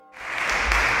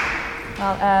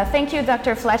Thank you,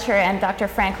 Dr. Fletcher and Dr.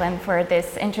 Franklin, for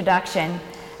this introduction.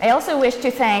 I also wish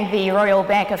to thank the Royal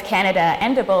Bank of Canada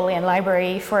and the Bodleian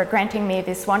Library for granting me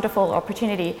this wonderful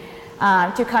opportunity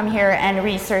to come here and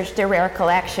research the rare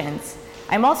collections.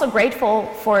 I'm also grateful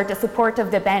for the support of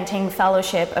the Banting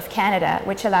Fellowship of Canada,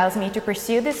 which allows me to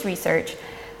pursue this research.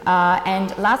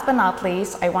 And last but not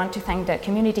least, I want to thank the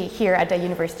community here at the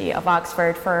University of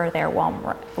Oxford for their warm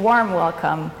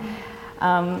welcome.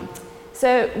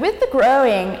 So with the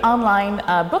growing online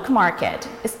book market,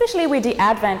 especially with the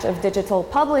advent of digital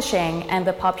publishing and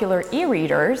the popular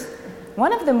e-readers,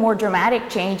 one of the more dramatic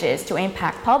changes to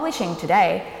impact publishing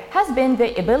today has been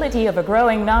the ability of a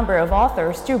growing number of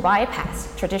authors to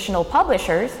bypass traditional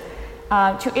publishers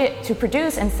to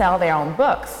produce and sell their own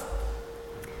books.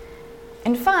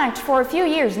 In fact, for a few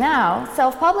years now,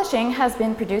 self-publishing has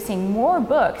been producing more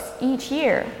books each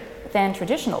year than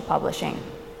traditional publishing.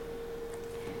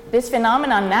 This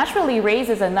phenomenon naturally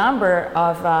raises a number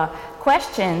of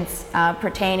questions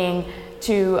pertaining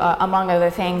to, among other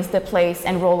things, the place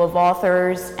and role of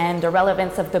authors and the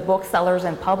relevance of the booksellers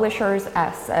and publishers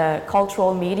as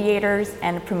cultural mediators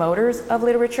and promoters of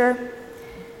literature.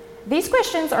 These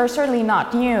questions are certainly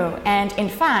not new, and in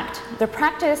fact, the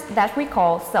practice that we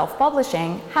call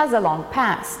self-publishing has a long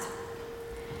past.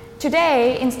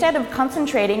 Today, instead of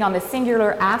concentrating on the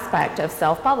singular aspect of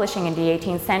self-publishing in the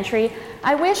 18th century,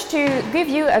 I wish to give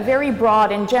you a very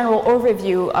broad and general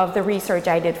overview of the research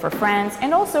I did for France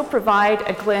and also provide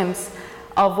a glimpse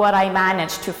of what I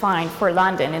managed to find for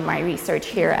London in my research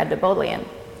here at the Bodleian.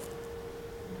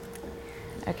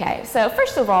 Okay, so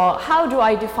first of all, how do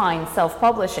I define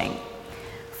self-publishing?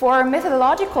 For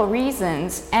methodological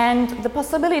reasons and the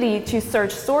possibility to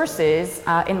search sources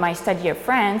in my study of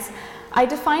France, I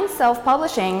define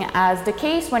self-publishing as the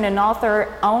case when an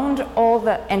author owned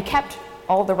and kept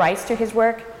all the rights to his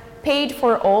work, paid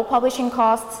for all publishing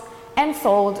costs, and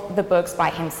sold the books by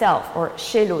himself, or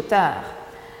chez l'auteur.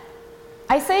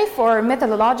 I say for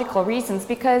methodological reasons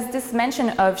because this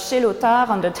mention of chez l'auteur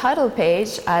on the title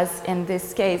page, as in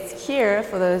this case here,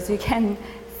 for those who can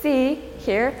see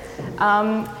here,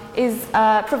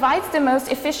 provides the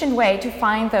most efficient way to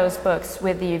find those books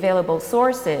with the available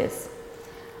sources.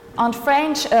 On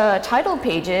French title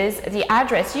pages, the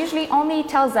address usually only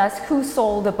tells us who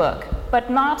sold the book, but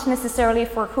not necessarily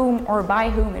for whom or by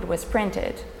whom it was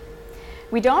printed.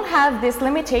 We don't have this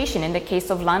limitation in the case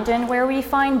of London, where we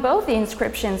find both the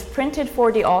inscriptions printed for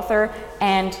the author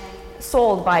and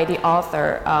sold by the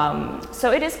author.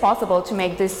 So it is possible to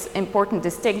make this important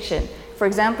distinction. For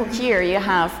example, here you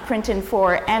have printed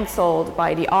for and sold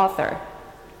by the author.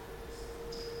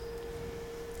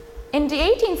 In the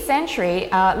 18th century,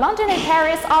 London and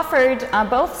Paris offered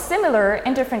both similar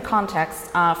and different contexts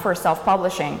for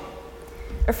self-publishing.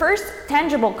 A first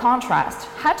tangible contrast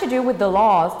had to do with the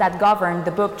laws that governed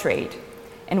the book trade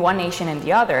in one nation and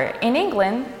the other. In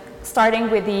England, starting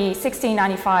with the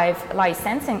 1695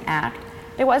 Licensing Act,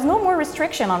 there was no more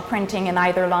restriction on printing in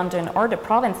either London or the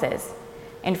provinces.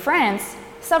 In France,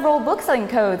 several bookselling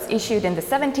codes issued in the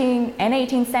 17th and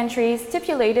 18th centuries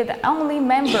stipulated that only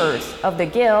members of the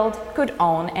guild could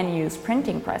own and use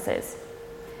printing presses.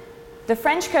 The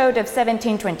French Code of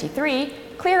 1723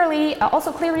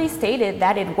 also clearly stated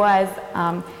that it was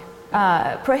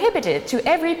prohibited to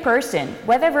every person,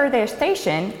 whatever their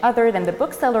station, other than the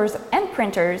booksellers and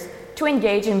printers, to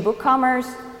engage in book commerce,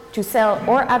 to sell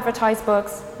or advertise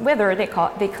books, whether they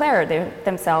declare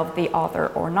themselves the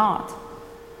author or not.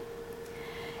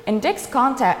 In this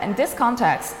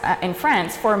context, in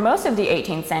France, for most of the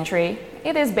 18th century,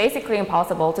 it is basically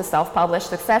impossible to self-publish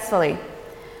successfully.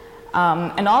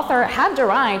 An author had the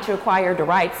right to acquire the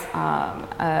rights,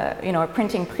 a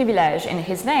printing privilege in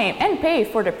his name and pay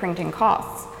for the printing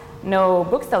costs. No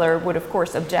bookseller would, of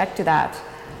course, object to that.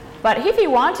 But if he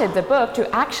wanted the book to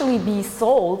actually be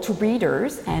sold to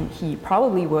readers, and he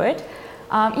probably would,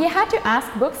 he had to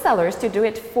ask booksellers to do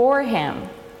it for him.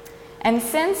 And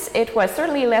since it was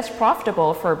certainly less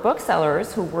profitable for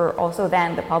booksellers, who were also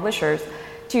then the publishers,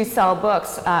 to sell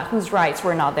books whose rights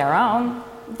were not their own,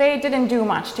 they didn't do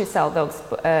much to sell those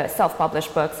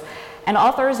self-published books, and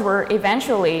authors were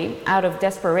eventually, out of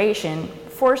desperation,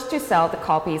 forced to sell the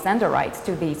copies and the rights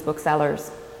to these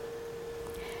booksellers.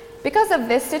 Because of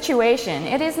this situation,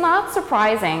 it is not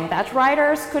surprising that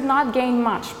writers could not gain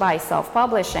much by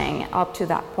self-publishing up to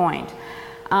that point.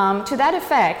 To that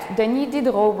effect, Denis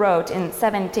Diderot wrote in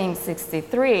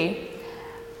 1763,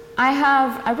 "I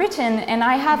have written and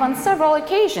I have on several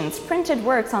occasions printed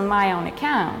works on my own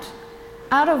account.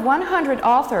 Out of 100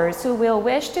 authors who will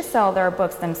wish to sell their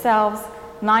books themselves,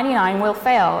 99 will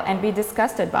fail and be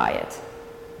disgusted by it."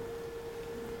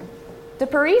 The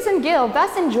Parisian Guild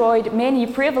thus enjoyed many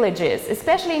privileges,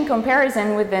 especially in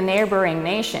comparison with the neighboring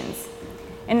nations.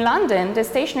 In London, the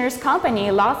Stationers' Company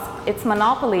lost its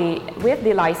monopoly with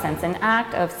the Licensing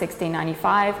Act of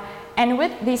 1695, and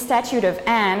with the Statute of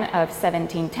Anne of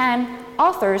 1710,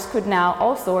 authors could now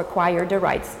also acquire the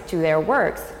rights to their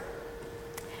works.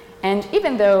 And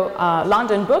even though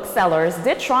London booksellers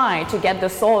did try to get the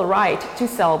sole right to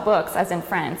sell books, as in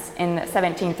France in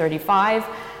 1735,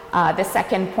 the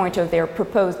second point of their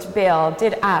proposed bill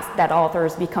did ask that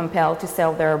authors be compelled to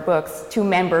sell their books to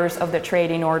members of the trade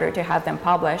in order to have them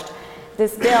published.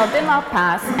 This bill did not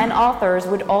pass, and authors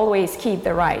would always keep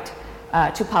the right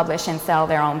to publish and sell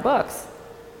their own books.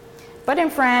 But in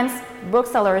France,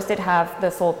 booksellers did have the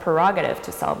sole prerogative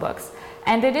to sell books.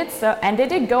 And they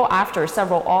did go after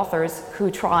several authors who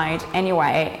tried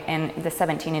anyway in the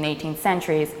 17th and 18th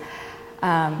centuries.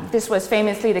 This was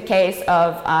famously the case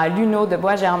of Luneau de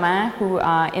Bois-Germain, who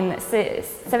in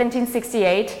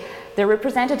 1768, the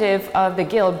representative of the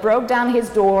guild broke down his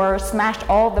door, smashed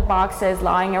all the boxes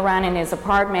lying around in his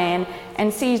apartment,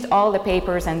 and seized all the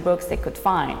papers and books they could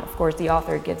find. Of course, the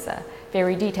author gives a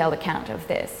very detailed account of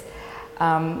this.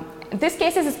 This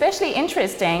case is especially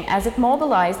interesting as it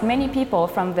mobilized many people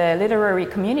from the literary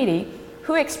community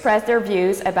who expressed their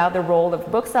views about the role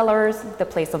of booksellers, the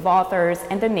place of authors,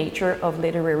 and the nature of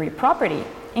literary property,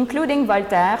 including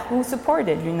Voltaire, who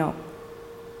supported Luneau.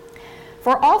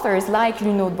 For authors like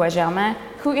Luneau de Bois-Germain,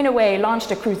 who in a way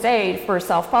launched a crusade for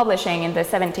self-publishing in the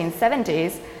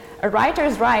 1770s, a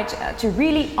writer's right to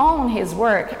really own his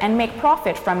work and make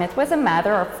profit from it was a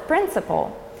matter of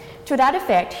principle. To that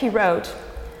effect, he wrote,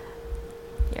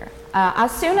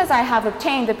 as soon as I have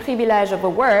obtained the privilege of a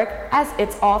work as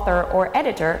its author or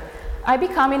editor, I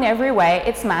become in every way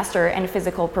its master and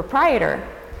physical proprietor.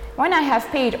 When I have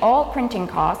paid all printing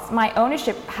costs, my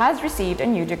ownership has received a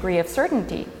new degree of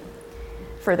certainty.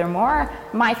 Furthermore,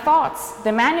 my thoughts,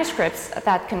 the manuscripts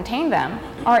that contain them,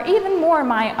 are even more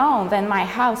my own than my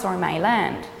house or my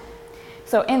land.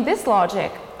 So in this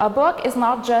logic, a book is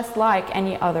not just like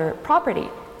any other property.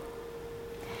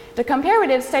 The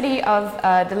comparative study of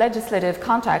the legislative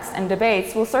context and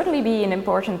debates will certainly be an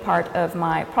important part of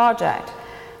my project.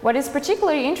 What is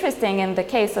particularly interesting in the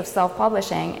case of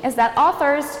self-publishing is that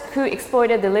authors who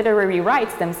exploited the literary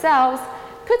rights themselves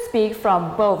could speak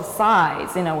from both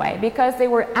sides in a way, because they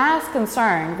were as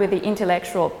concerned with the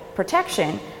intellectual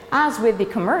protection as with the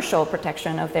commercial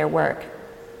protection of their work.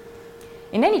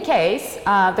 In any case,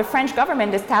 the French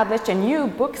government established a new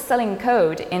book-selling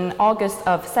code in August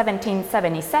of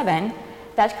 1777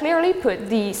 that clearly put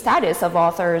the status of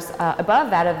authors above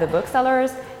that of the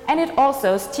booksellers, and it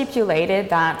also stipulated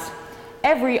that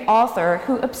every author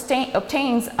who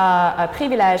obtains a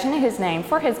privilege in his name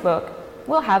for his book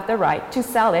will have the right to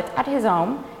sell it at his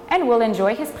home and will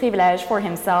enjoy his privilege for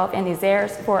himself and his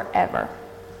heirs forever.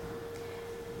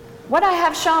 What I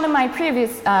have shown in my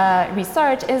previous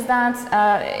research is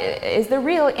the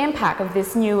real impact of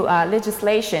this new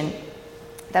legislation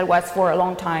that was for a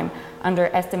long time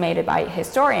underestimated by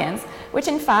historians, which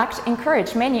in fact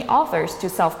encouraged many authors to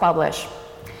self-publish.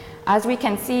 As we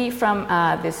can see from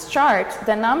this chart,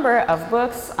 the number of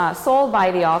books sold by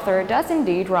the author does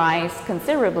indeed rise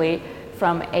considerably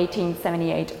from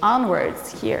 1878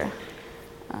 onwards here.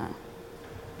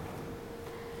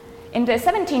 In the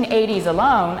 1780s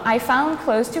alone, I found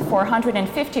close to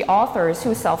 450 authors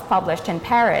who self-published in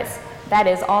Paris. That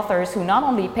is, authors who not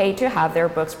only paid to have their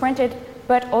books printed,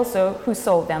 but also who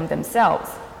sold them themselves.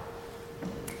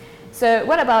 So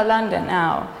what about London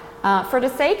now? For the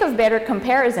sake of better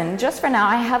comparison, just for now,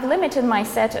 I have limited my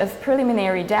set of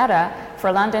preliminary data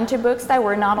for London to books that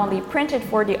were not only printed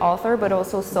for the author, but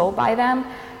also sold by them,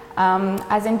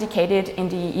 as indicated in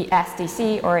the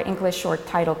ESTC, or English Short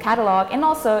Title Catalog, and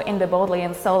also in the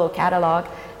Bodleian Solo Catalog,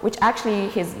 which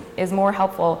actually is more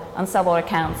helpful on several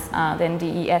accounts than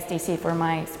the ESTC for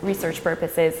my research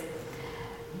purposes.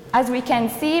 As we can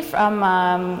see from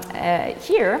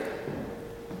here,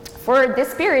 for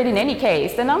this period in any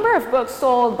case, the number of books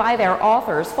sold by their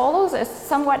authors follows a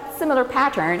somewhat similar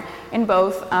pattern in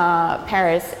both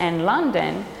Paris and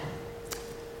London.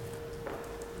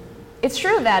 It's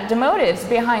true that the motives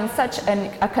behind such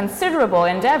a considerable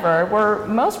endeavor were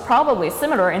most probably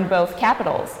similar in both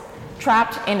capitals.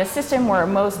 Trapped in a system where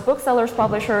most booksellers,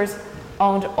 publishers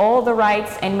owned all the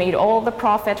rights and made all the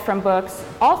profit from books,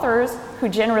 authors, who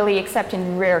generally, except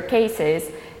in rare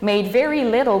cases, made very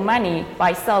little money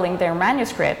by selling their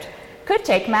manuscript, could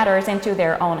take matters into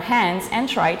their own hands and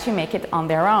try to make it on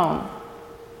their own.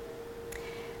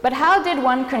 But how did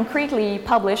one concretely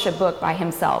publish a book by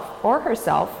himself or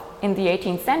herself in the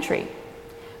 18th century?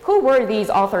 Who were these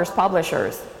authors'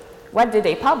 publishers? What did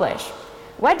they publish?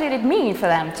 What did it mean for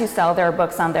them to sell their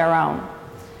books on their own?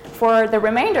 For the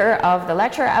remainder of the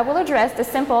lecture, I will address the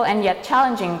simple and yet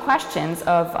challenging questions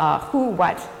of who,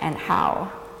 what, and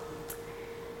how.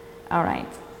 All right,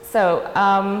 so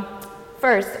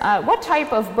first, what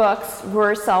type of books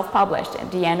were self-published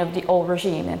at the end of the old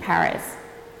regime in Paris?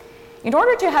 In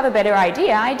order to have a better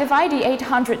idea, I divide the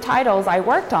 800 titles I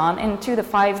worked on into the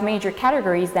 5 major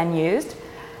categories then used.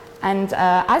 And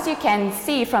as you can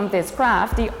see from this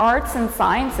graph, the arts and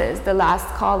sciences, the last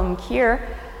column here,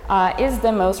 is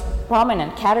the most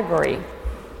prominent category.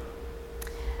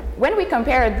 When we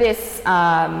compare this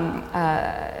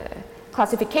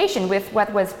classification with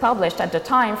what was published at the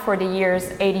time for the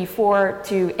years 84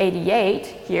 to 88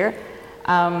 here,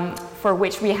 for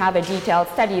which we have a detailed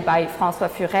study by François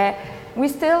Furet, we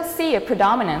still see a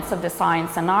predominance of the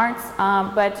science and arts,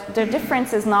 but the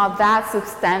difference is not that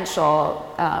substantial.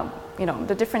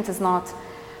 The difference is not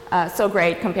so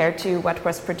great compared to what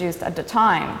was produced at the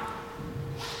time.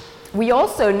 We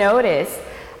also notice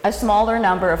a smaller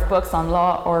number of books on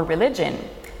law or religion.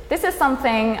 This is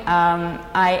something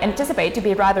I anticipate to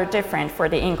be rather different for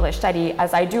the English study,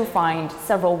 as I do find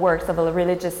several works of a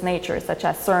religious nature, such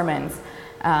as sermons,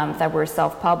 that were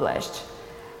self-published.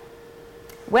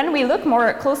 When we look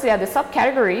more closely at the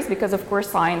subcategories, because of course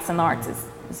science and arts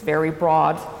is very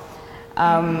broad,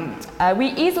 we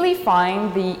easily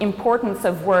find the importance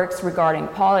of works regarding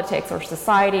politics or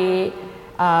society,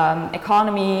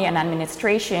 economy and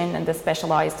administration, and the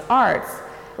specialized arts.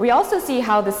 We also see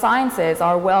how the sciences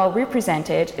are well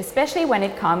represented, especially when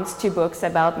it comes to books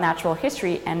about natural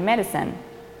history and medicine.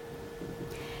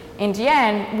 In the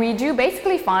end, we do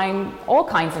basically find all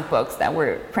kinds of books that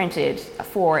were printed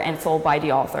for and sold by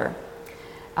the author.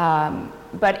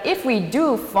 But if we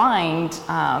do find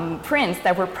prints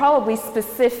that were probably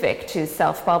specific to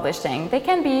self-publishing, they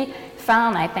can be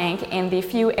found, I think, in the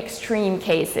few extreme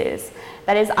cases.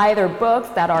 That is, either books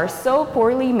that are so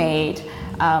poorly made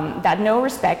that no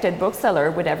respected bookseller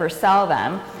would ever sell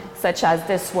them, such as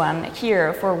this one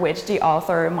here, for which the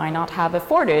author might not have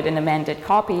afforded an amended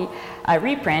copy,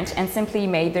 reprint, and simply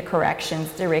made the corrections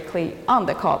directly on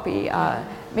the copy.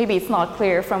 Maybe it's not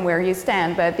clear from where you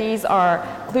stand, but these are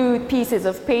glued pieces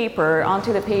of paper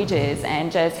onto the pages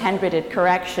and just handwritten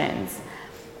corrections.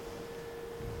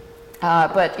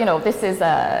 But this is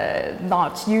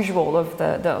not usual of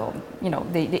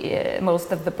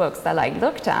most of the books that I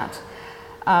looked at.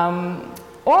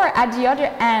 Or at the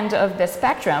other end of the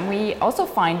spectrum, we also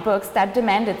find books that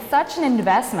demanded such an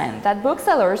investment that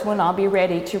booksellers would not be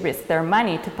ready to risk their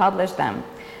money to publish them.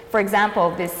 For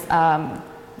example, this,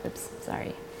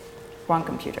 wrong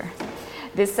computer.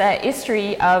 This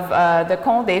history of the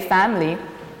Condé family,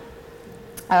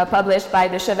 published by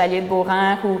the Chevalier de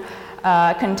Beaurain, who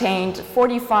contained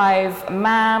 45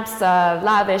 maps,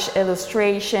 lavish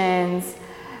illustrations.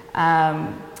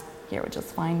 Here, we'll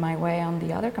just find my way on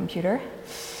the other computer.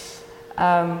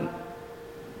 So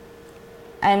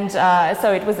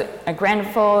it was a grand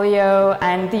folio,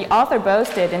 and the author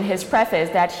boasted in his preface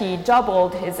that he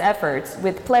doubled his efforts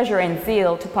with pleasure and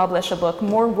zeal to publish a book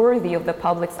more worthy of the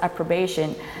public's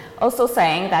approbation, also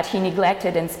saying that he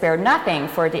neglected and spared nothing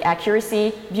for the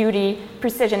accuracy, beauty,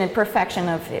 precision, and perfection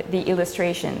of the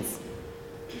illustrations.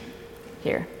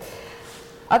 Here.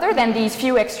 Other than these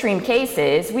few extreme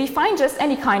cases, we find just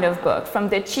any kind of book, from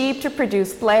the cheap to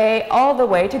produced play all the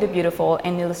way to the beautiful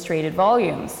and illustrated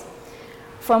volumes.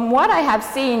 From what I have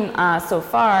seen so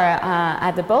far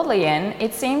at the Bodleian,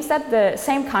 it seems that the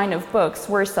same kind of books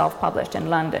were self-published in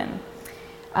London.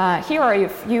 Here are a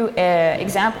few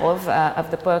examples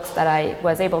of the books that I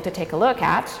was able to take a look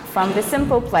at, from the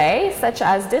simple play, such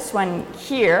as this one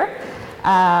here,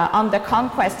 on the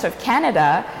conquest of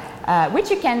Canada, which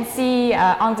you can see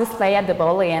on display at the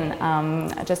Bodleian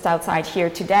just outside here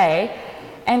today,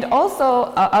 and also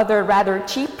other rather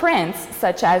cheap prints,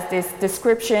 such as this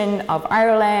description of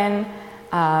Ireland,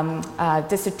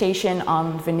 dissertation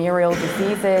on venereal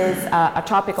diseases, a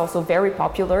topic also very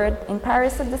popular in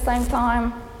Paris at the same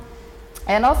time,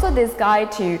 and also this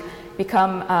guide to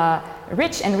become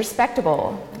rich and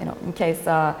respectable, in case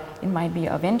it might be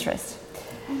of interest.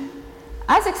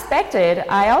 As expected,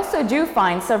 I also do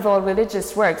find several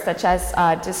religious works, such as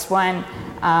this one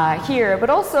here, but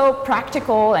also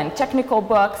practical and technical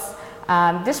books.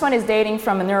 This one is dating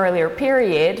from an earlier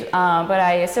period, but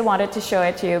I still wanted to show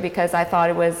it to you because I thought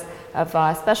it was of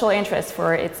special interest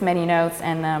for its many notes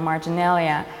and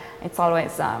marginalia. It's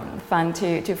always fun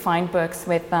to find books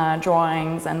with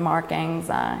drawings and markings.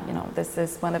 This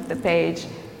is one of the pages.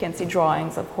 You can see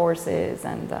drawings of horses,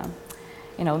 and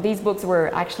these books were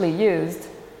actually used.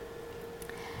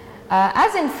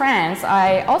 As in France,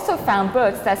 I also found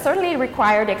books that certainly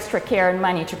required extra care and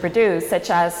money to produce, such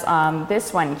as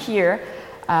this one here.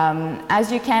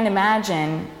 As you can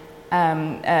imagine,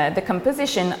 the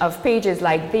composition of pages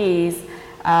like these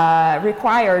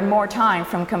required more time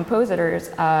from compositors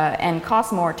and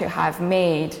cost more to have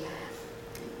made.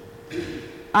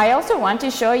 I also want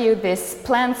to show you this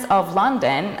Plants of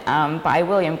London by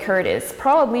William Curtis,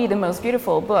 probably the most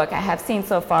beautiful book I have seen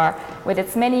so far, with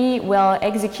its many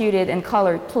well-executed and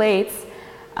colored plates,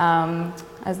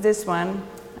 as this one.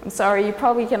 I'm sorry, you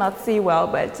probably cannot see well,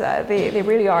 but they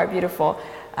really are beautiful.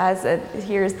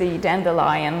 Here's the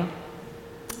dandelion.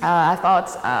 I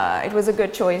thought it was a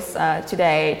good choice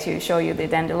today to show you the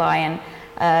dandelion.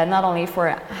 Not only for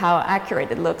how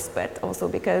accurate it looks, but also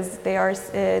because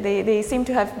they seem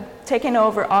to have taken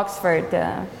over Oxford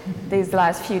these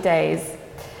last few days.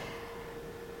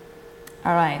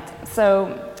 All right,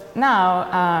 so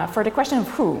now for the question of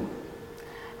who.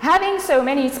 Having so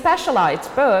many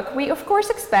specialized books, we of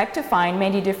course expect to find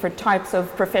many different types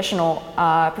of professionals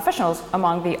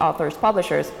among the authors'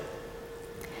 publishers.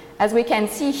 As we can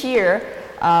see here,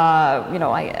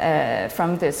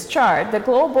 from this chart, the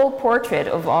global portrait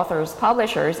of authors'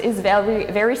 publishers is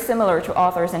very similar to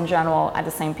authors in general at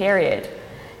the same period.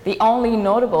 The only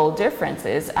notable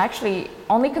differences actually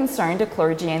only concern the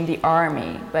clergy and the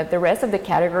army, but the rest of the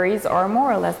categories are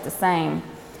more or less the same.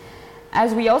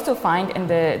 As we also find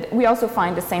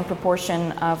the same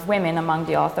proportion of women among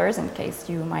the authors, in case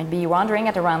you might be wondering,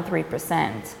 at around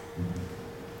 3%.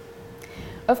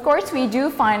 Of course, we do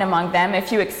find among them a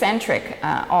few eccentric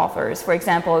authors. For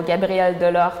example, Gabriel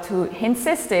Delort, who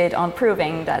insisted on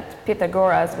proving that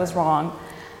Pythagoras was wrong.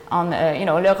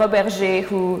 Le Roberger,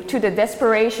 who, to the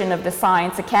desperation of the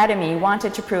Science Academy,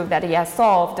 wanted to prove that he had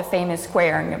solved the famous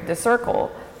squaring of the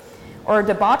circle. Or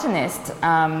the botanist,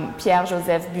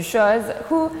 Pierre-Joseph Buchhoz,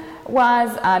 who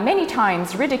was many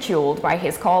times ridiculed by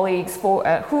his colleagues,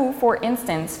 who, for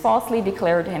instance, falsely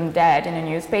declared him dead in a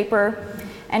newspaper,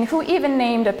 and who even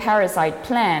named a parasite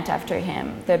plant after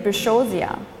him, the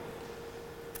Buchhozia.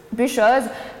 Buchhoz,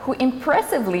 who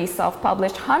impressively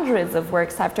self-published hundreds of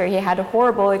works after he had a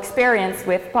horrible experience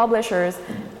with publishers,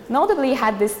 notably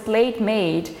had this plate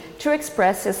made to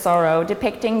express his sorrow,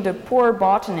 depicting the poor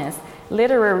botanist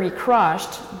literally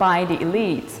crushed by the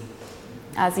elite,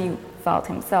 as he felt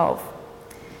himself.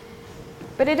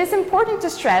 But it is important to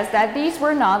stress that these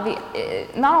were not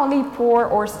only poor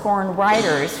or scorned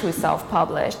writers who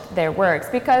self-published their works,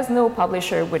 because no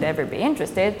publisher would ever be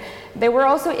interested. There were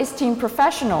also esteemed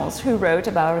professionals who wrote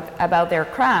about their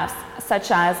crafts,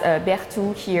 such as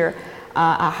Berthoud here,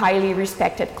 a highly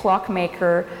respected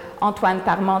clockmaker, Antoine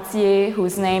Parmentier,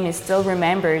 whose name is still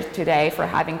remembered today for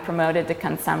having promoted the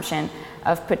consumption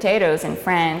of potatoes in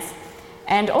France,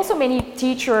 and also many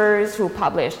teachers who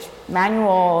published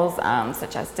manuals,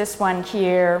 such as this one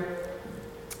here.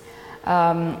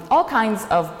 All kinds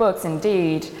of books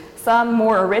indeed, some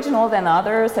more original than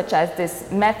others, such as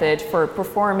this method for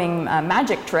performing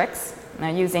magic tricks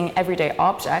using everyday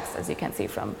objects, as you can see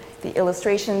from the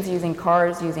illustrations, using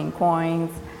cards, using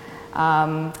coins.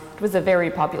 It was a very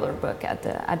popular book at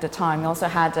the time. We also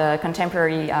had a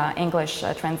contemporary English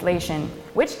translation,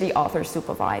 which the author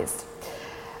supervised.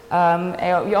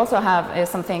 We also have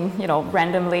something,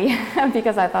 randomly,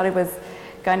 because I thought it was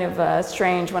kind of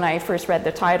strange when I first read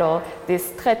the title,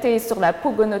 this Traité sur la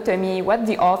pogonotomie, what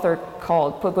the author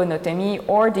called pogonotomie,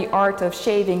 or the art of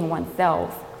shaving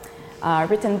oneself,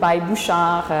 written by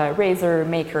Bouchard, a razor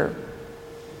maker.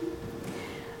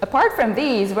 Apart from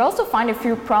these, we also find a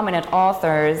few prominent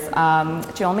authors.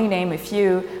 To only name a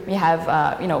few, we have,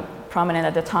 prominent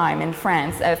at the time in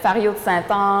France, Fario de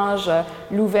Saint-Ange,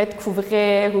 Louvet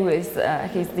Couvret, who is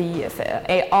he's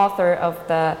the author of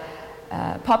the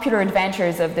Popular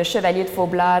Adventures of the Chevalier de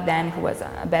Faublas, then, who was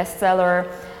a bestseller.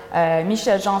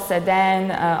 Michel Jean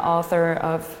Sedaine, author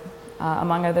of,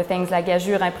 among other things, La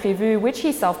Gageure Imprévue, which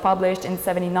he self-published in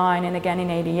 '79 and again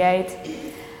in '88.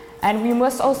 And we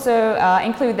must also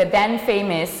include the then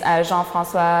famous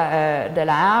Jean-François de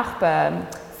la Harpe,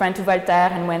 friend to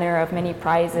Voltaire and winner of many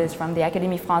prizes from the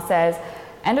Académie Française,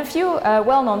 and a few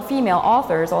well-known female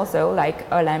authors also, like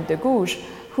Olympe de Gouges,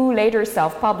 who later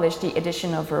self-published the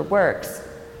edition of her works.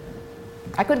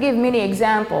 I could give many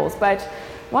examples, but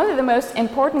one of the most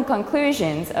important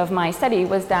conclusions of my study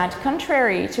was that,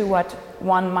 contrary to what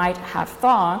one might have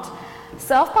thought,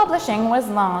 self-publishing was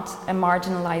not a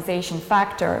marginalization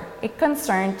factor. It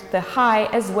concerned the high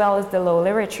as well as the low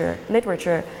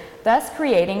literature, thus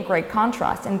creating great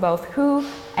contrast in both who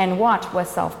and what was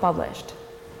self-published.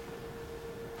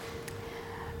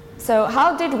 So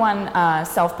how did one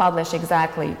self-publish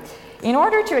exactly? In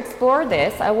order to explore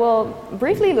this, I will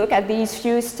briefly look at these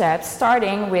few steps,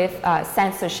 starting with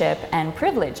censorship and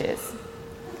privileges.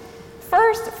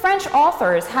 First, French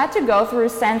authors had to go through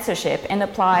censorship and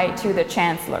apply to the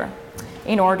chancellor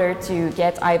in order to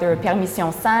get either a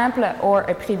permission simple or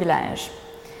a privilège.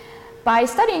 By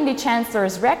studying the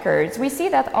chancellor's records, we see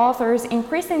that authors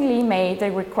increasingly made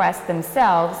the request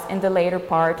themselves in the later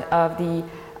part of the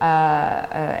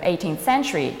 18th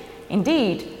century.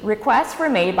 Indeed, requests were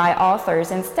made by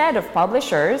authors instead of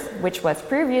publishers, which was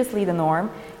previously the norm,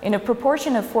 in a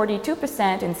proportion of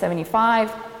 42% in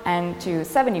 75 and to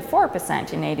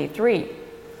 74% in 83.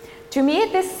 To me,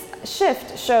 this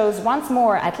shift shows once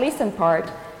more, at least in part,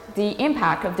 the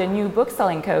impact of the new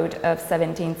bookselling code of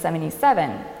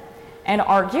 1777. And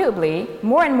arguably,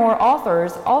 more and more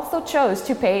authors also chose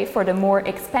to pay for the more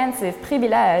expensive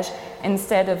privilège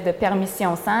instead of the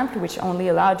permission simple, which only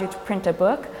allowed you to print a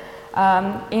book,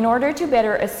 in order to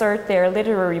better assert their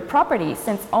literary property,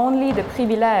 since only the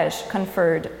privilège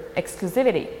conferred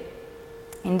exclusivity.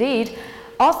 Indeed,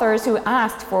 authors who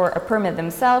asked for a permit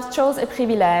themselves chose a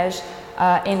privilège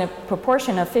in a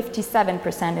proportion of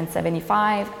 57% in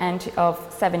 75 and of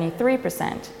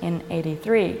 73% in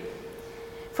 83.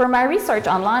 For my research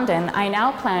on London, I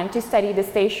now plan to study the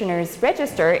stationer's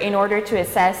register in order to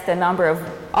assess the number of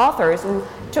authors who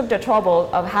took the trouble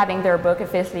of having their book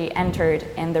officially entered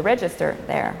in the register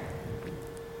there.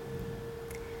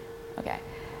 Okay,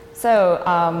 so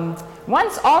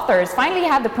once authors finally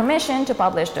had the permission to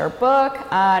publish their book,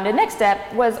 the next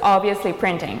step was obviously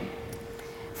printing.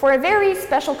 For a very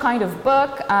special kind of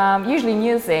book, usually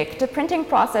music, the printing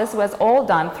process was all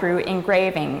done through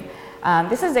engraving.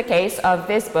 This is the case of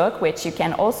this book, which you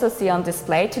can also see on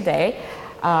display today.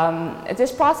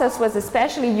 This process was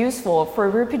especially useful for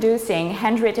reproducing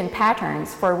handwritten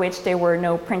patterns for which there were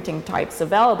no printing types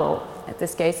available. In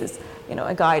this case is,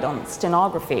 a guide on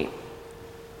stenography.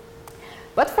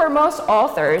 But for most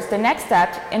authors, the next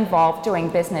step involved doing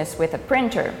business with a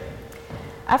printer.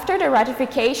 After the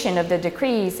ratification of the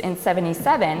decrees in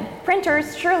 77,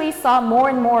 printers surely saw more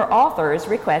and more authors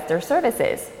request their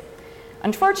services.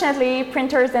 Unfortunately,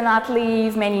 printers did not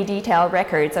leave many detailed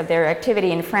records of their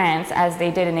activity in France as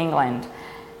they did in England.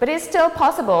 But it's still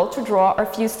possible to draw a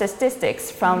few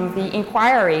statistics from the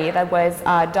inquiry that was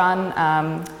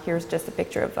done, here's just a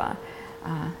picture of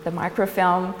the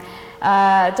microfilm,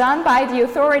 done by the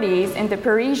authorities in the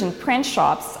Parisian print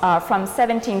shops from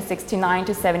 1769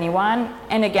 to 71,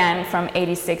 and again from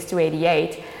 86 to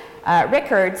 88.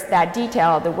 Records that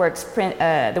detail the works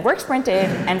printed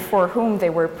and for whom they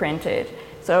were printed.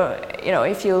 So,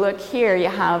 if you look here, you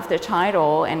have the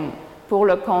title and pour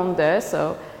le compte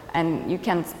de, and you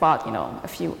can spot, a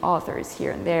few authors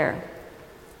here and there.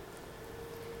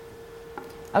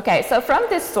 Okay, so from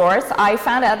this source, I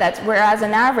found out that whereas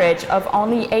an average of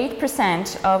only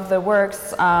 8% of the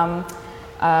works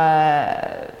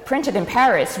printed in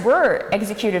Paris were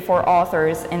executed for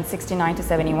authors in 69 to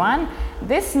 71,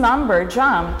 this number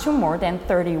jumped to more than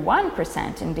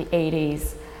 31% in the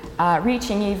 80s,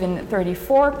 reaching even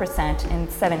 34% in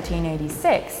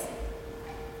 1786.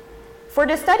 For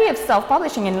the study of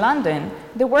self-publishing in London,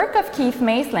 the work of Keith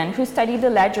Maitland, who studied the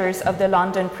ledgers of the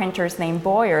London printers named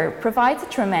Boyer, provides a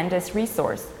tremendous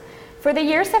resource. For the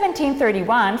year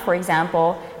 1731, for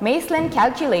example, Maitland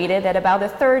calculated that about a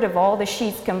third of all the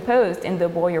sheets composed in the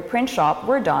Boyer print shop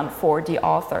were done for the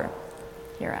author.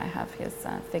 Here I have his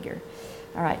figure.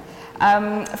 All right.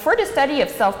 For the study of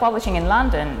self-publishing in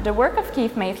London, the work of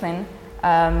Keith Maitland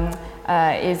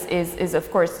is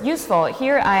of course useful.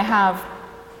 Here I have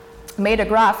made a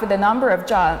graph with the number of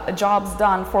jobs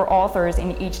done for authors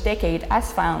in each decade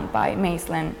as found by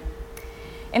Maitland.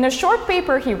 In a short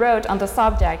paper he wrote on the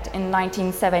subject in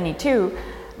 1972,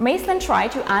 Maitland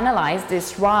tried to analyze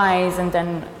this rise and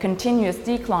then continuous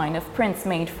decline of prints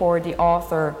made for the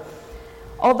author.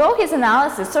 Although his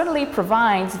analysis certainly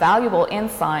provides valuable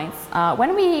insights,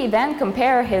 when we then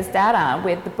compare his data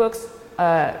with the books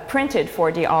printed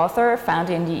for the author found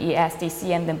in the ESTC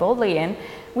and the Bodleian,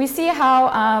 we see how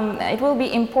it will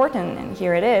be important, and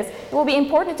here it is, it will be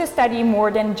important to study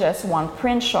more than just one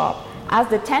print shop, as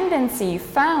the tendency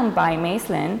found by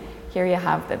Maitland, here you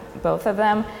have both of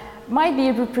them, might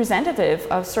be representative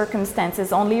of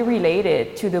circumstances only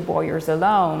related to the Boyers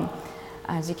alone.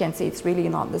 As you can see, it's really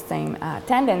not the same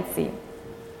tendency.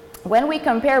 When we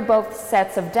compare both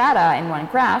sets of data in one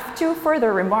graph, two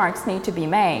further remarks need to be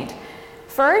made.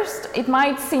 First, it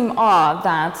might seem odd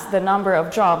that the number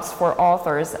of jobs for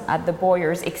authors at the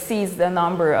Boyers exceeds the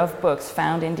number of books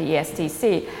found in the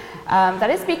ESTC. That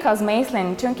is because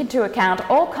Maitland took into account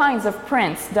all kinds of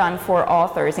prints done for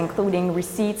authors, including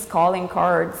receipts, calling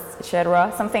cards,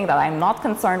 etc., something that I'm not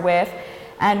concerned with,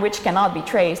 and which cannot be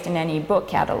traced in any book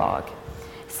catalog.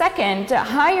 Second, a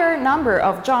higher number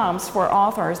of jobs for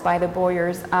authors by the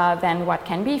Bowyers than what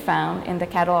can be found in the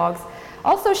catalogs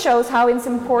also shows how it's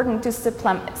important to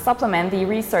supplement the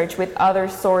research with other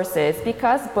sources,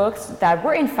 because books that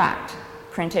were in fact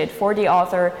printed for the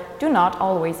author do not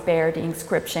always bear the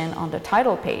inscription on the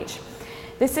title page.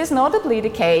 This is notably the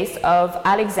case of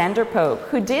Alexander Pope,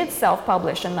 who did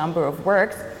self-publish a number of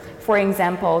works, for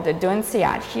example, the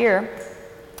Dunciad here,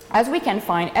 as we can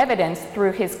find evidence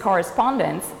through his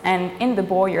correspondence and in the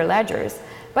Bowyer ledgers,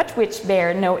 but which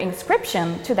bear no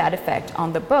inscription to that effect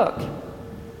on the book.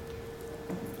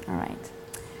 All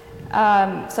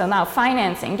right. So now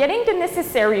financing. Getting the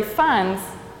necessary funds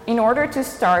in order to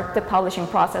start the publishing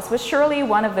process was surely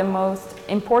one of the most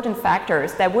important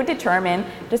factors that would determine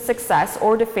the success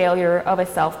or the failure of a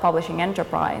self-publishing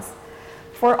enterprise.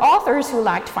 For authors who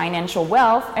lacked financial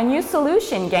wealth, a new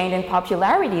solution gained in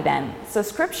popularity then: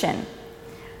 subscription.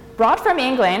 Brought from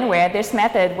England, where this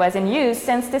method was in use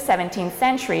since the 17th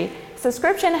century,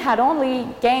 subscription had only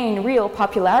gained real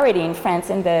popularity in France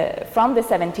from the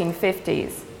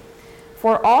 1750s.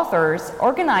 For authors,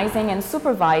 organizing and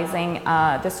supervising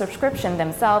the subscription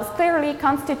themselves clearly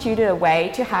constituted a way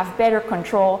to have better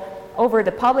control over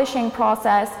the publishing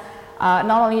process.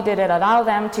 Not only did it allow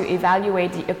them to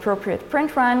evaluate the appropriate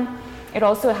print run, it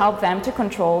also helped them to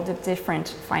control the different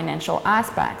financial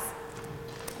aspects.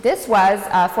 This was,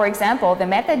 for example, the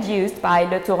method used by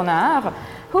Le Tourneur,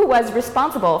 who was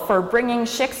responsible for bringing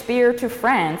Shakespeare to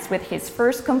France with his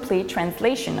first complete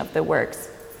translation of the works.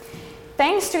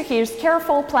 Thanks to his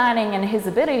careful planning and his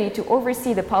ability to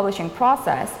oversee the publishing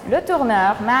process, Le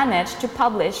Tourneur managed to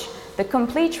publish the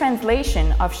complete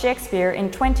translation of Shakespeare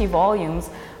in 20 volumes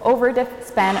over the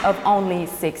span of only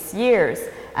 6 years,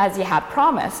 as he had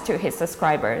promised to his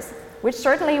subscribers, which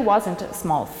certainly wasn't a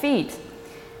small feat.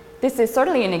 This is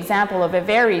certainly an example of a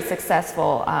very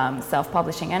successful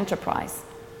self-publishing enterprise.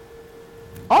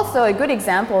 Also, a good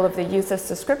example of the use of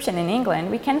subscription in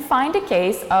England, we can find the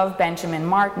case of Benjamin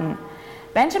Martin.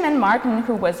 Benjamin Martin,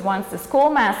 who was once a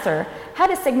schoolmaster,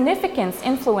 had a significant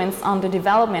influence on the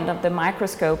development of the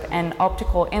microscope and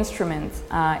optical instruments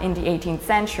in the 18th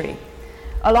century.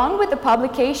 Along with the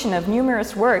publication of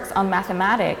numerous works on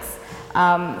mathematics,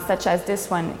 such as this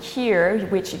one here,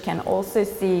 which you can also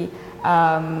see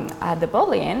at the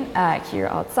Bodleian here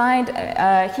outside,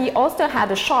 he also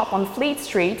had a shop on Fleet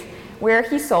Street where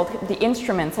he sold the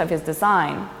instruments of his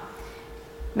design.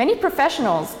 Many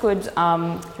professionals could,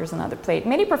 here's another plate,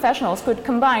 many professionals could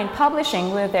combine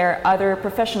publishing with their other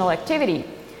professional activity,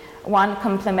 one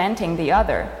complementing the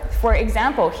other. For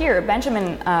example, here,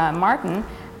 Benjamin Martin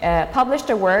published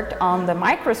a work on the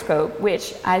microscope,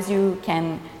 which, as you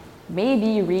can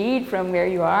maybe read from where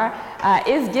you are,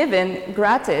 is given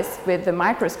gratis with the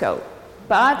microscope,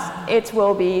 but it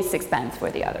will be 6 pence for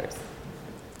the others.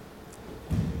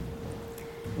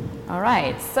 All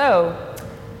right, so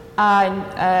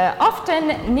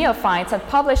often neophytes at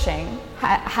publishing,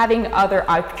 having other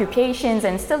occupations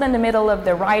and still in the middle of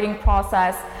the writing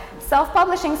process,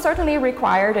 self-publishing certainly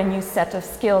required a new set of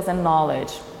skills and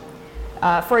knowledge.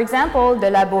 For example, de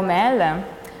la Baumelle,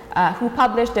 who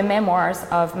published the memoirs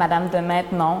of Madame de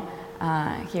Maintenon,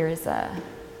 here is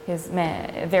his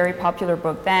very popular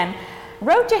book then,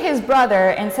 wrote to his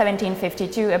brother in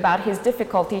 1752 about his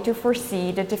difficulty to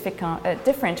foresee the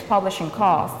different publishing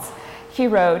costs. He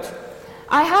wrote,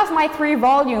 "I have my 3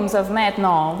 volumes of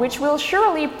Maintenon, which will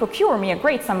surely procure me a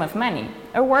great sum of money,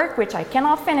 a work which I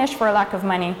cannot finish for lack of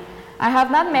money. I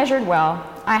have not measured well.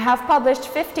 I have published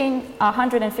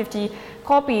 150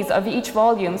 copies of each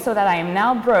volume, so that I am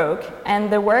now broke, and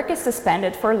the work is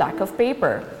suspended for lack of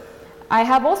paper. I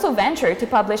have also ventured to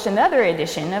publish another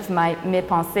edition of Mes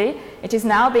Pensées. It is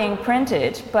now being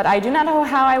printed, but I do not know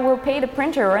how I will pay the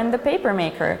printer and the paper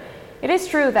maker. It is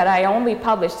true that I only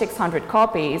published 600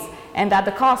 copies, and that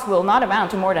the cost will not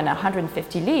amount to more than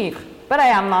 150 livres, but I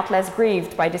am not less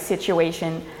grieved by the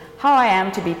situation. How I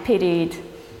am to be pitied."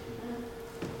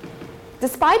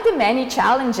 Despite the many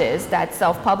challenges that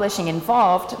self-publishing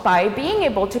involved, by being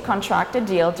able to contract a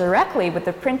deal directly with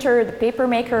the printer, the paper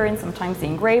maker, and sometimes the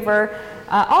engraver,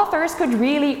 authors could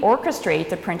really orchestrate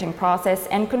the printing process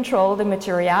and control the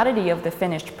materiality of the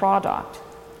finished product.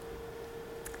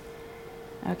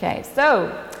 Okay,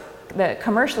 so the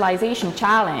commercialization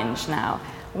challenge now.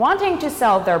 Wanting to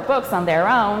sell their books on their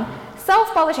own,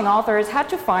 self-publishing authors had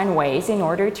to find ways in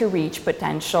order to reach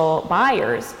potential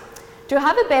buyers. To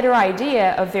have a better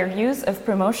idea of their use of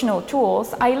promotional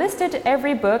tools, I listed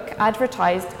every book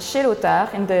advertised chez l'auteur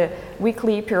in the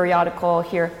weekly periodical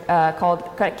here called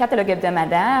Catalogue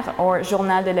hebdomadaire or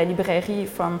Journal de la Librairie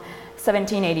from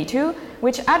 1782,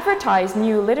 which advertised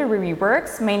new literary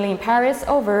works, mainly in Paris,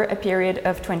 over a period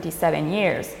of 27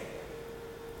 years.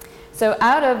 So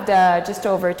out of the just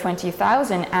over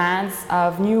 20,000 ads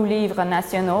of new livres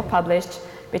nationaux published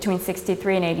between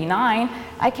 63 and 89,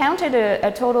 I counted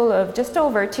a total of just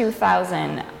over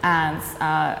 2,000 ads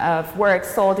of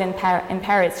works sold in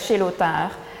Paris chez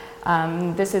l'auteur.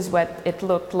 This is what it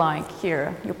looked like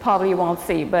here. You probably won't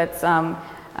see, but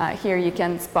here you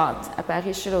can spot à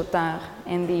Paris chez l'auteur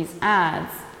in these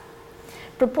ads.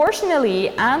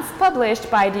 Proportionally, ads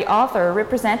published by the author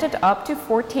represented up to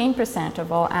 14%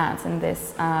 of all ads in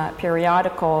this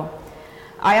periodical.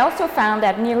 I also found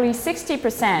that nearly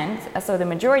 60%, so the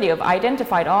majority of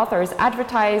identified authors,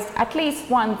 advertised at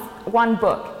least one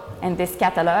book in this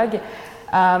catalogue,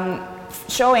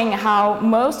 showing how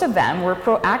most of them were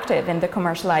proactive in the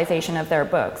commercialization of their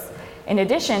books. In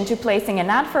addition to placing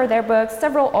an ad for their books,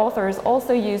 several authors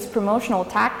also used promotional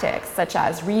tactics such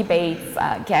as rebates,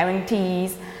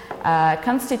 guarantees,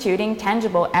 constituting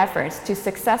tangible efforts to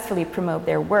successfully promote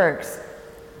their works.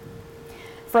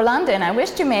 For London, I wish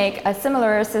to make a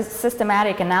similar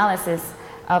systematic analysis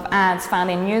of ads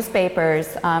found in newspapers.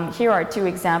 Here are two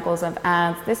examples of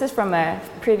ads. This is from a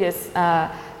previous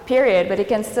period, but it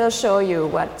can still show you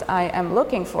what I am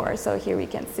looking for. So here we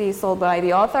can see sold by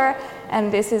the author,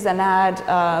 and this is an ad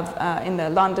of, in the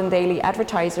London Daily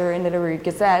Advertiser in the Literary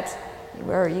Gazette,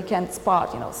 where you can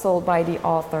spot, sold by the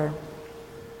author.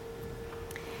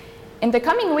 In the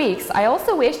coming weeks, I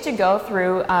also wish to go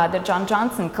through the John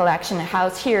Johnson collection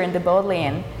housed here in the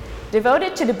Bodleian.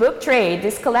 Devoted to the book trade,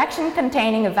 this collection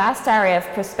containing a vast array of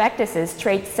prospectuses,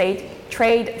 trade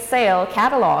sale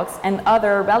catalogs, and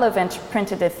other relevant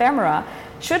printed ephemera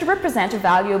should represent a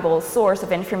valuable source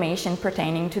of information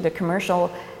pertaining to the commercial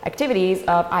activities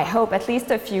of, I hope, at least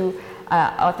a few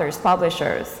authors,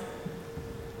 publishers.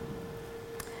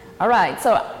 All right,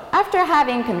 so after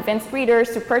having convinced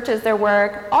readers to purchase their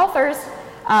work, authors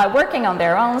working on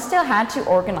their own still had to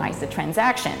organize the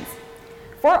transactions.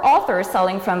 For authors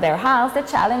selling from their house, the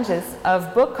challenges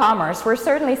of book commerce were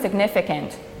certainly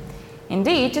significant.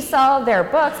 Indeed, to sell their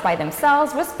books by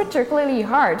themselves was particularly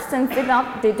hard since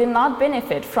they did not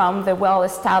benefit from the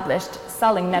well-established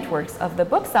selling networks of the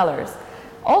booksellers.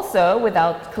 Also,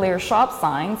 without clear shop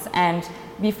signs and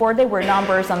before there were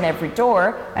numbers on every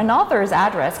door, an author's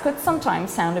address could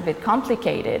sometimes sound a bit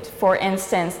complicated. For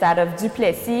instance, that of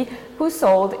Duplessis, who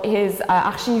sold his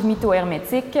Archives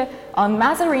mytho-hermétiques on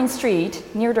Mazarine Street,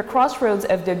 near the crossroads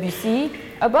of Debussy,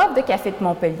 above the Café de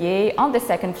Montpellier, on the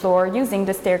second floor, using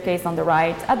the staircase on the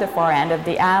right at the far end of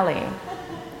the alley.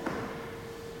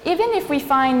 Even if we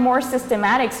find more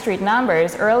systematic street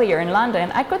numbers earlier in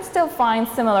London, I could still find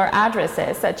similar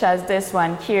addresses, such as this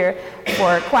one here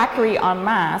for Quackery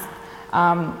Unmasked,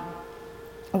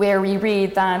 where we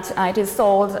read that it is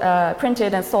sold,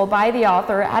 printed and sold by the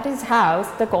author at his house,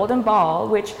 the Golden Ball,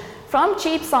 which from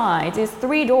Cheapside is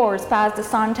 3 doors past the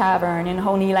Sun Tavern in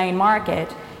Honey Lane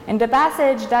Market, in the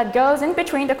passage that goes in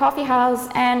between the coffee house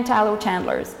and Tallow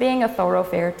Chandler's, being a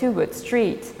thoroughfare to Wood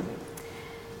Street.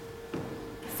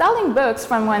 Selling books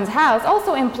from one's house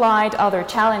also implied other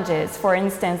challenges, for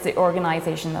instance, the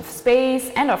organization of space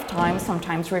and of time,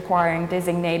 sometimes requiring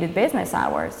designated business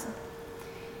hours.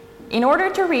 In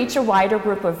order to reach a wider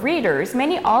group of readers,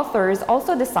 many authors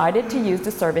also decided to use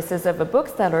the services of a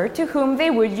bookseller to whom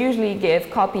they would usually give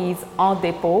copies en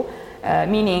dépôt,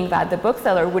 meaning that the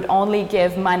bookseller would only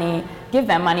give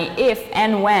them money if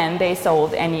and when they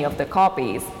sold any of the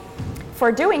copies.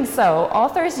 For doing so,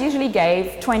 authors usually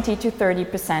gave 20 to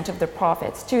 30% of the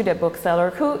profits to the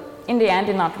bookseller, who in the end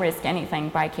did not risk anything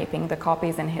by keeping the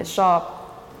copies in his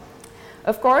shop.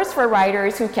 Of course, for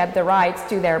writers who kept the rights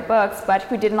to their books but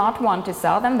who did not want to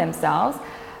sell them themselves,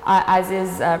 as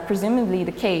is presumably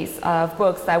the case of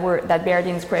books that bear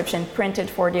the inscription printed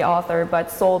for the author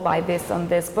but sold by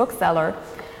this bookseller,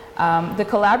 the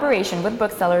collaboration with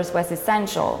booksellers was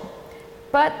essential.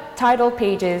 But title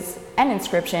pages and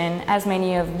inscription, as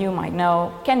many of you might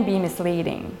know, can be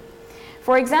misleading.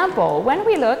 For example, when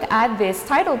we look at this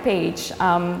title page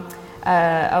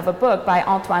of a book by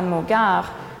Antoine Maugard,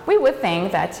 we would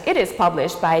think that it is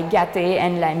published by Gatté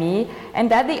and Lamy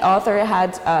and that the author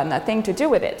had nothing to do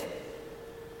with it.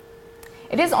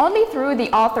 It is only through the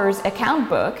author's account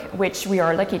book, which we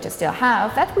are lucky to still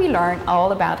have, that we learn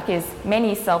all about his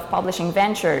many self-publishing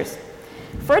ventures.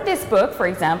 For this book, for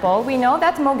example, we know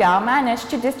that Maugard managed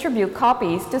to distribute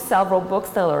copies to several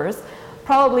booksellers,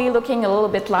 probably looking a little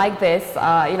bit like this,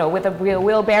 with a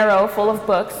wheelbarrow full of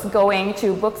books going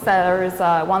to booksellers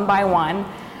one by one.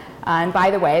 And by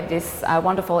the way, this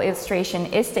wonderful illustration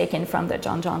is taken from the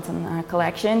John Johnson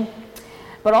collection.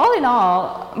 But all in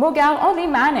all, Mogal only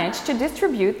managed to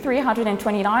distribute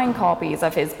 329 copies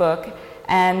of his book,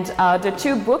 and the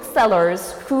two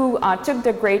booksellers who took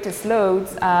the greatest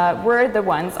loads were the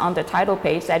ones on the title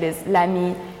page, that is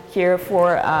Lamy here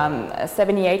for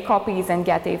 78 copies and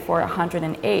Gaté for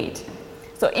 108.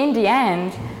 So in the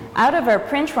end, out of a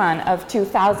print run of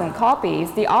 2,000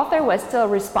 copies, the author was still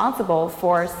responsible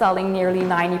for selling nearly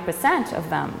 90% of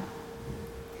them.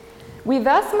 We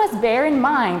thus must bear in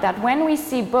mind that when we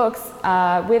see books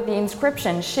with the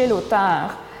inscription chez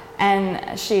l'auteur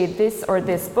and chez this or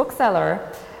this bookseller,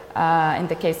 in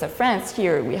the case of France,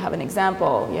 here we have an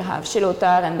example. You have chez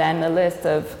l'auteur and then a list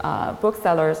of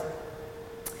booksellers.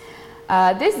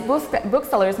 These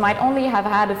booksellers might only have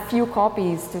had a few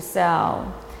copies to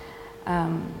sell.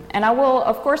 And I will,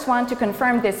 of course, want to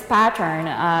confirm this pattern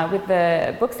with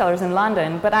the booksellers in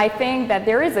London, but I think that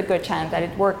there is a good chance that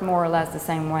it worked more or less the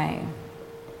same way.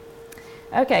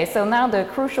 Okay, so now the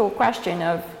crucial question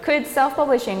of, could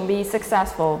self-publishing be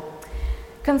successful?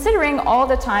 Considering all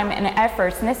the time and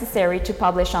efforts necessary to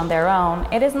publish on their own,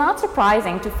 it is not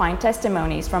surprising to find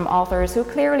testimonies from authors who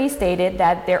clearly stated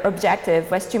that their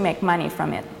objective was to make money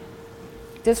from it.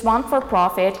 This want for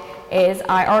profit is,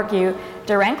 I argue,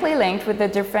 directly linked with the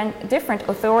different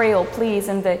authorial pleas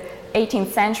in the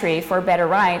 18th century for better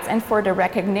rights and for the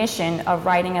recognition of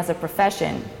writing as a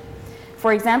profession.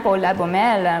 For example, La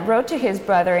Baumelle wrote to his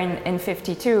brother in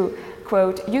 52,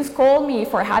 quote, "You scold me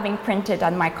for having printed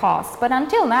at my cost, but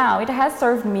until now it has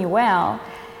served me well.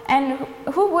 And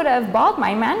who would have bought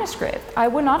my manuscript? I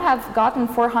would not have gotten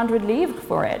 400 livres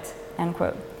for it," end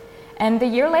quote. And the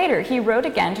year later, he wrote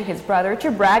again to his brother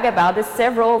to brag about the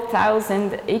several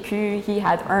thousand écus he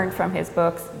had earned from his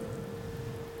books.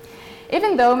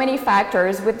 Even though many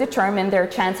factors would determine their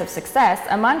chance of success,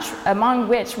 among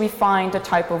which we find the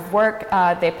type of work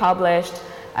they published,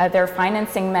 their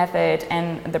financing method,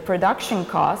 and the production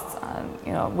costs,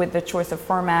 with the choice of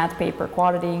format, paper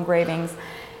quality, engravings,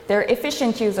 their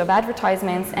efficient use of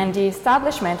advertisements, and the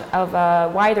establishment of a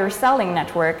wider selling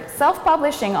network,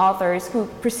 self-publishing authors who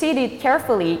proceeded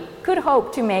carefully could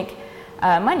hope to make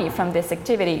money from this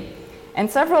activity. And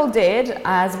several did,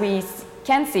 as we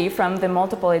can see from the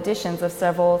multiple editions of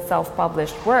several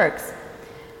self-published works.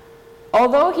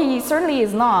 Although he certainly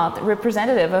is not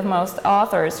representative of most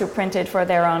authors who printed for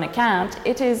their own account,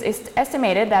 it is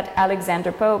estimated that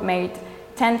Alexander Pope made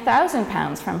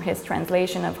 £10,000 from his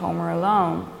translation of Homer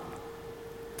alone.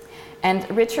 And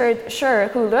Richard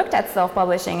Scher, who looked at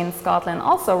self-publishing in Scotland,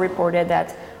 also reported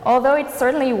that although it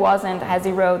certainly wasn't, as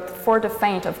he wrote, for the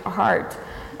faint of heart,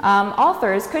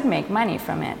 authors could make money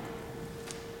from it.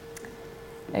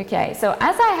 Okay, so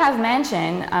as I have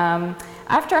mentioned,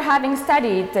 after having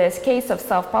studied this case of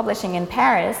self-publishing in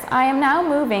Paris, I am now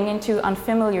moving into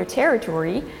unfamiliar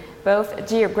territory, both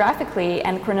geographically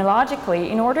and chronologically,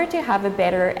 in order to have a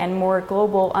better and more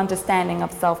global understanding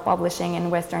of self-publishing in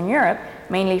Western Europe,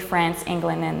 mainly France,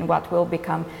 England, and what will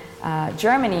become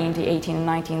Germany in the 18th and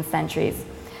 19th centuries.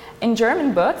 In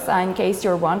German books, in case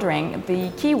you're wondering, the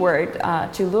keyword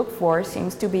to look for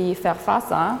seems to be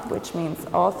Verfasser, which means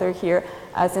author here,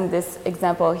 as in this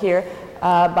example here,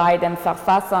 by dem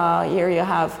Verfasser. Here you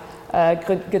have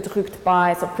gedruckt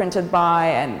by, so printed by,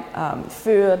 and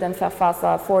für den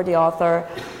Verfasser, for the author,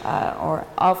 or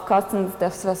auf Kosten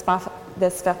des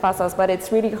Verfassers, but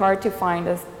it's really hard to find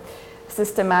a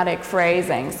systematic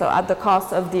phrasing, so at the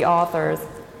cost of the authors.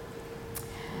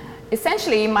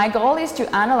 Essentially, my goal is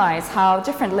to analyze how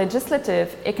different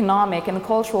legislative, economic, and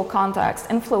cultural contexts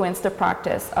influence the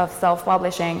practice of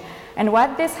self-publishing, and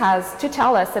what this has to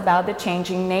tell us about the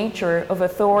changing nature of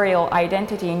authorial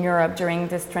identity in Europe during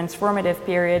this transformative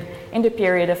period, in the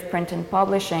period of print and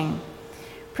publishing.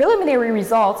 Preliminary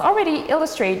results already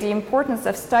illustrate the importance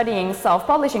of studying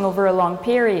self-publishing over a long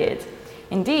period.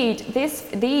 Indeed,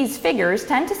 these figures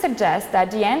tend to suggest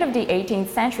that the end of the 18th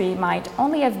century might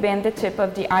only have been the tip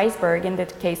of the iceberg in the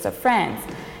case of France.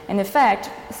 In effect,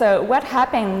 so what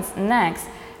happens next?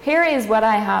 Here is what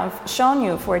I have shown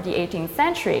you for the 18th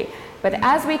century. But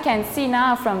as we can see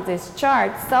now from this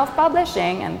chart,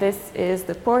 self-publishing, and this is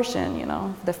the portion,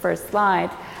 the first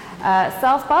slide,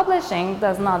 self-publishing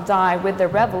does not die with the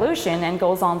revolution and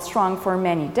goes on strong for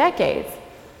many decades.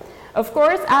 Of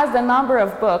course, as the number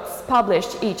of books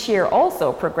published each year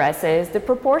also progresses, the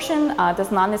proportion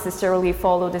does not necessarily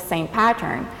follow the same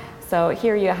pattern. So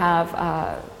here you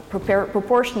have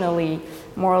proportionally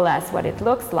more or less what it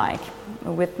looks like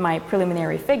with my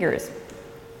preliminary figures.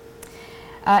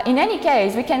 In any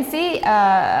case, we can see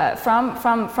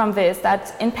from this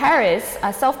that in Paris,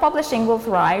 self-publishing will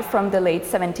thrive from the late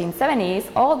 1770s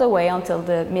all the way until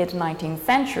the mid-19th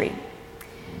century.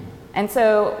 And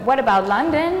so what about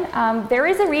London? There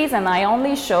is a reason I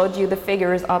only showed you the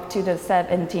figures up to the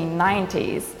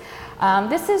 1790s.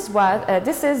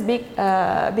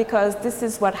 Because this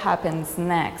is what happens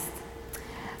next.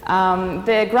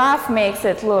 The graph makes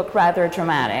it look rather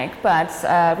dramatic, but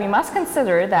we must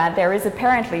consider that there is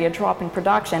apparently a drop in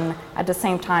production at the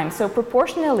same time. So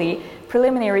proportionally,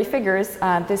 preliminary figures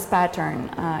this pattern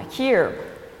here.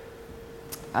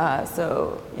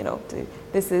 So, you know,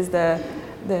 this is the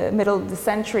middle of the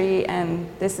century, and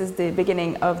this is the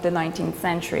beginning of the 19th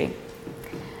century.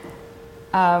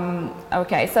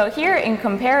 Okay, so here in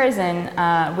comparison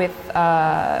with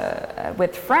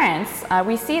France,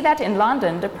 we see that in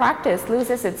London the practice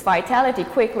loses its vitality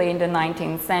quickly in the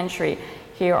 19th century.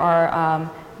 Here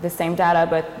are the same data,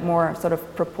 but more sort of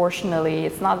proportionally.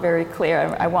 It's not very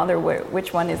clear. I wonder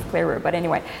which one is clearer, but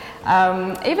anyway.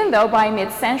 Even though by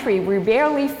mid-century we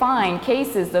barely find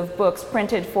cases of books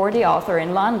printed for the author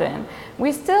in London,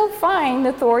 we still find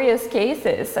notorious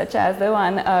cases, such as the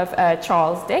one of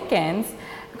Charles Dickens,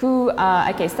 who,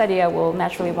 a case study I will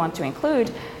naturally want to include,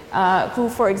 who,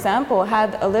 for example,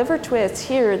 had a liver twist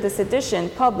here, this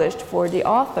edition published for the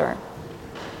author.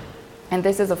 And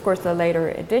this is, of course, the later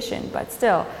edition, but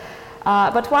still.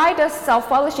 But why does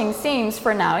self-publishing seems,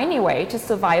 for now anyway, to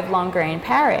survive longer in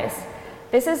Paris?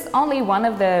 This is only one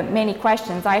of the many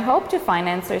questions I hope to find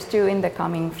answers to in the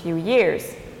coming few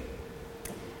years.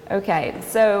 Okay,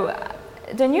 so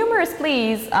the numerous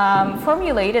pleas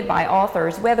formulated by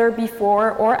authors, whether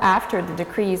before or after the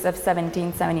decrees of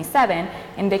 1777,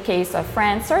 in the case of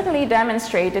France, certainly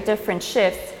demonstrate the different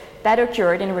shifts that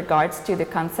occurred in regards to the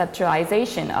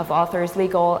conceptualization of authors'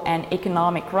 legal and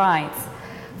economic rights.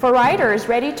 For writers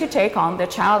ready to take on the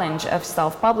challenge of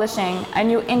self-publishing, a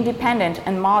new independent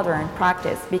and modern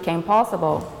practice became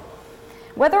possible.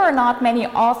 Whether or not many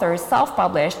authors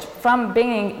self-published from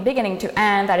beginning to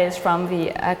end, that is, from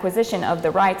the acquisition of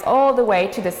the rights all the way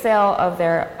to the sale of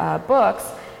their books,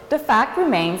 the fact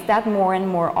remains that more and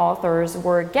more authors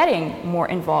were getting more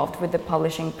involved with the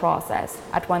publishing process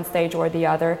at one stage or the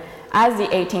other as the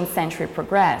 18th century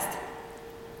progressed.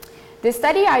 This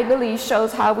study, I believe,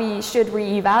 shows how we should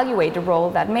reevaluate the role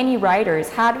that many writers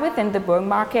had within the book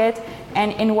market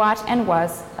and in what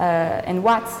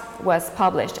was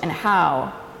published and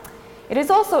how. It is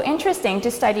also interesting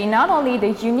to study not only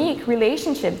the unique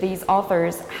relationship these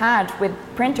authors had with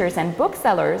printers and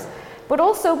booksellers, but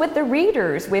also with the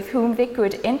readers with whom they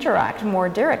could interact more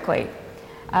directly.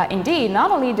 Indeed,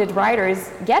 not only did writers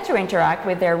get to interact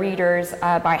with their readers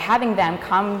by having them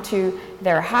come to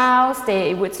their house,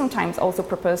 they would sometimes also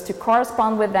propose to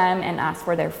correspond with them and ask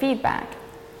for their feedback.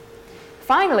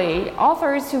 Finally,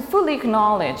 authors who fully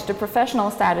acknowledged the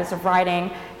professional status of writing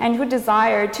and who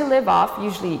desired to live off,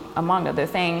 usually among other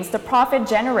things, the profit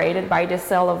generated by the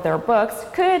sale of their books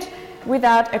could,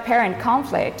 without apparent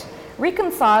conflict,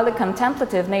 reconcile the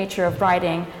contemplative nature of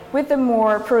writing with the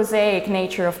more prosaic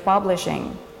nature of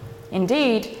publishing.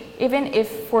 Indeed, even if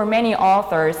for many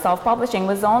authors self-publishing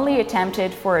was only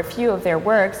attempted for a few of their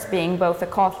works, being both a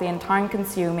costly and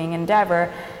time-consuming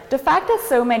endeavor, the fact that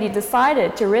so many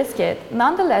decided to risk it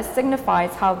nonetheless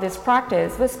signifies how this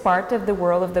practice was part of the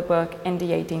world of the book in the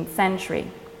 18th century.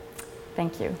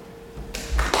 Thank you.